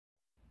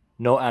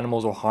no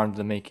animals were harmed in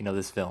the making of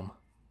this film.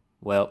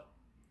 Well,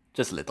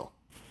 just a little.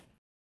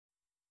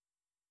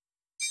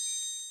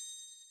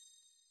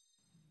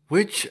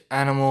 Which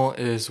animal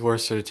is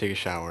worse to take a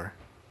shower?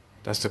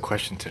 That's the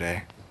question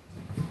today.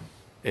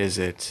 Is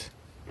it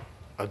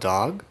a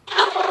dog?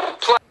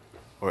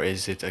 Or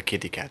is it a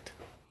kitty cat?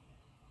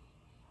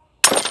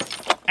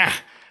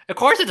 Of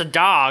course it's a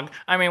dog.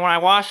 I mean, when I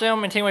wash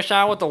him and take him a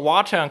shower with the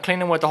water and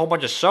clean him with a whole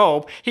bunch of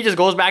soap, he just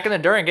goes back in the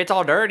dirt and gets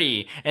all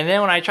dirty. And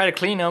then when I try to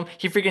clean him,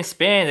 he freaking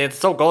spins and the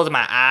soap goes in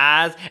my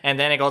eyes and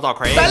then it goes all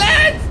crazy.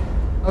 Silence!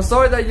 I'm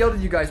sorry that I yelled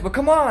at you guys, but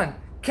come on!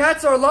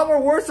 Cats are a lot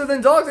more worse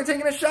than dogs at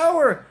taking a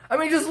shower! I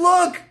mean, just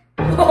look!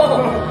 Kitty,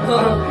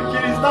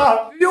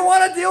 stop! Do you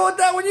want to deal with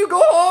that when you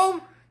go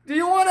home? Do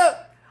you want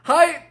to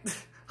hire...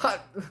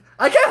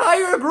 I can't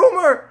hire a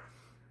groomer!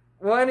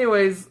 Well,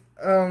 anyways,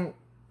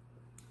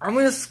 I'm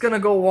just gonna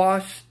go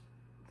wash.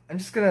 I'm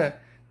just gonna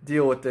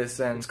deal with this,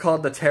 and it's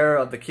called the terror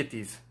of the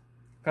kitties.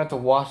 I'm gonna have to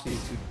wash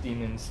these two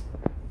demons.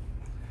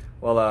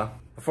 Well,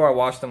 before I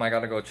wash them, I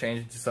gotta go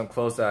change into some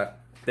clothes that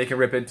they can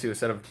rip into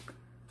instead of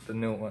the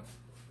new one.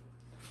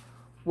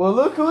 Well,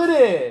 look who it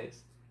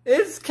is!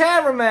 It's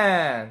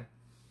Cameraman!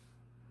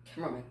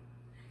 Cameraman.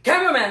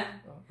 Cameraman!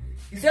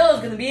 You said I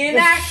was gonna be an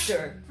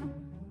actor!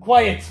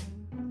 Quiet!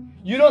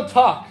 You don't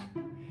talk!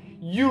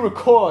 You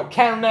record,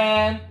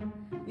 Cameraman!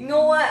 You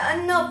know what?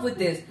 Enough with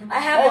this. I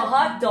have a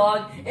hot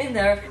dog in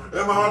there.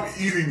 And I'm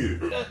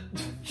eating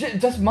it.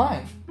 That's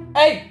mine.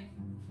 Hey!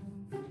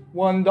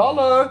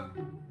 $1.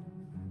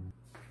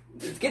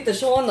 Let's get the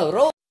show on the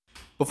road.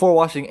 Before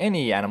washing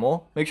any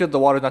animal, make sure the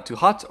water's not too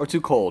hot or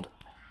too cold.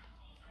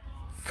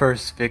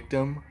 First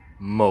victim,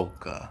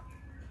 Mocha.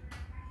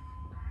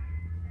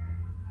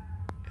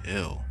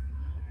 Ew.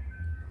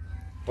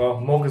 Well,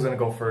 Mocha's gonna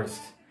go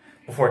first,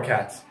 before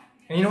cats.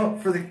 And you know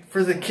what?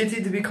 For the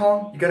kitty to be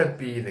calm, you gotta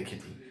be the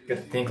kitty. You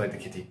gotta think like the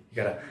kitty. You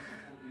gotta...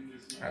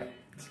 Alright.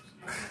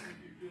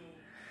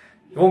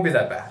 It won't be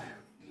that bad.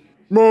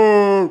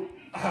 No.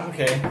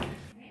 Okay.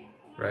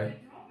 Right?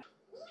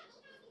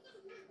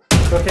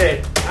 It's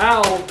okay.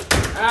 Ow!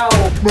 Ow!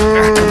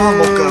 Come on,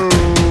 Mocha.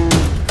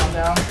 Calm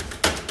down.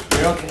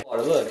 You're okay.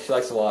 Water, look. She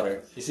likes the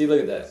water. You see?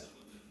 Look at that.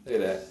 Look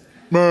at that.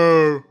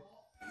 No.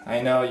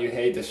 I know you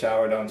hate the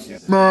shower, don't you?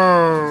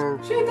 No.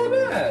 She ain't that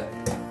bad.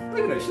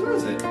 Look at her. She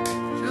loves it.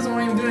 She doesn't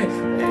want to even do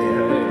anything. Hey.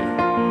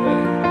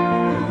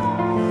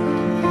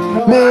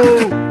 No.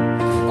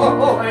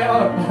 Hey,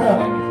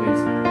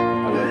 please. I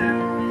love you.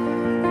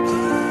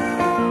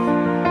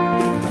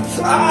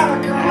 Ah,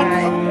 God.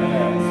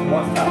 Yes.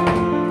 One stop.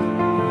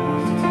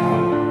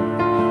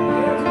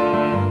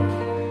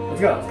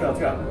 Let's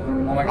go.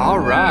 Oh my God.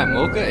 Alright,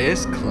 Mocha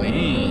is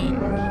clean.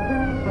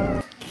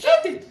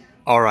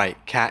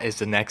 Alright, cat is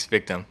the next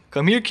victim.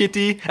 Come here,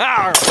 kitty.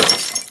 Arr!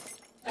 It's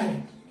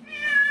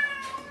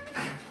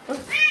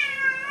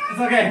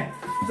okay.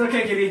 It's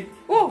okay, kitty.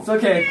 Whoa. It's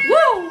okay.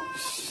 Whoa!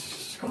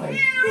 Shh, quiet.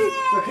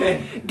 It's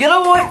okay. Get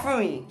away from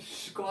me!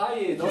 Shh,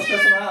 quiet. Don't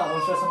stress him out.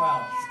 Don't stress him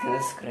out. He's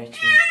gonna scratch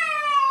me.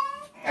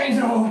 I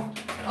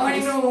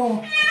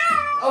know.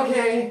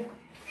 Okay.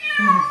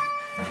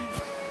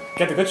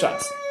 Get the good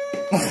shots.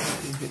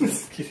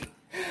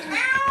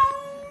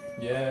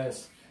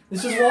 Yes.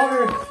 It's just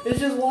water. It's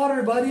just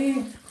water,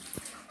 buddy.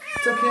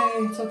 It's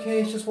okay.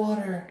 It's just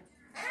water.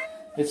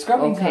 It's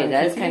scrubbing time. Okay,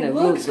 that's kind of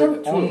rude.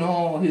 Oh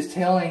no, his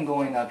tail ain't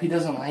going up. He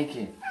doesn't like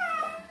it.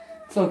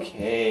 It's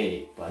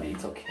okay, buddy.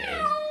 It's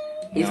okay.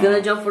 He's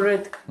gonna jump for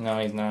it. No,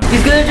 he's not.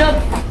 He's gonna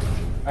jump!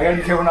 I gotta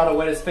be careful not to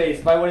wet his face.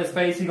 If I wet his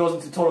face, he goes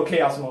into total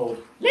chaos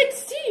mode. Let's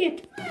see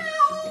it!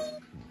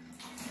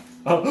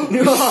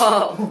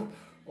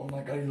 Oh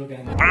my God, you're looking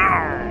at me.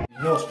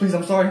 No, please,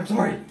 I'm sorry.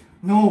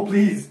 No,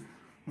 please.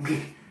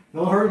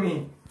 Don't hurt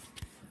me.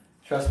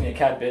 Trust me, a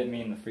cat bit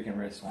me in the freaking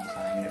wrist one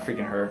time and it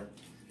freaking hurt.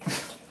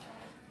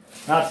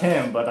 Not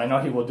him, but I know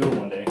he will do it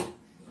one day.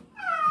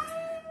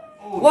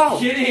 Oh, wow!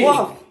 kitty!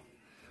 Whoa!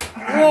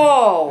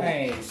 Whoa!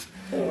 Hey.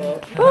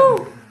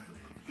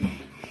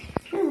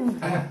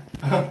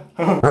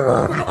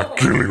 I'll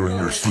kill you in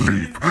your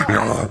sleep.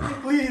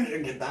 Please,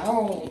 get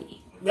down.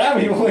 Grab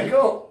me, let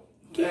go.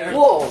 There.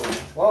 Whoa!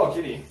 Whoa,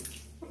 kitty.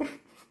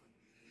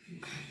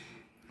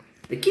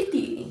 The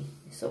kitty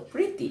is so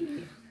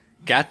pretty.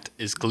 Cat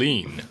is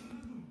clean.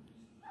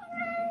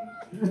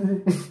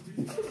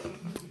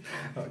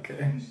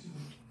 Okay.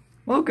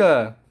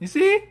 Mocha, you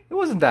see? It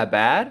wasn't that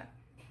bad.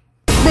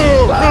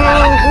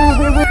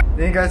 Thank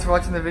you guys for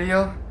watching the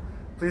video.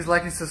 Please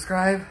like and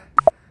subscribe.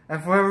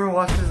 And for whoever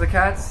watches the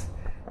cats,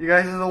 you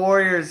guys are the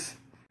warriors.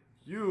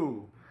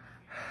 You.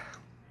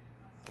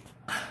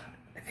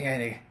 I think I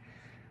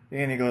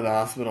need to go to the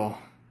hospital.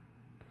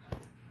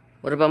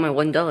 What about my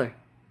 $1?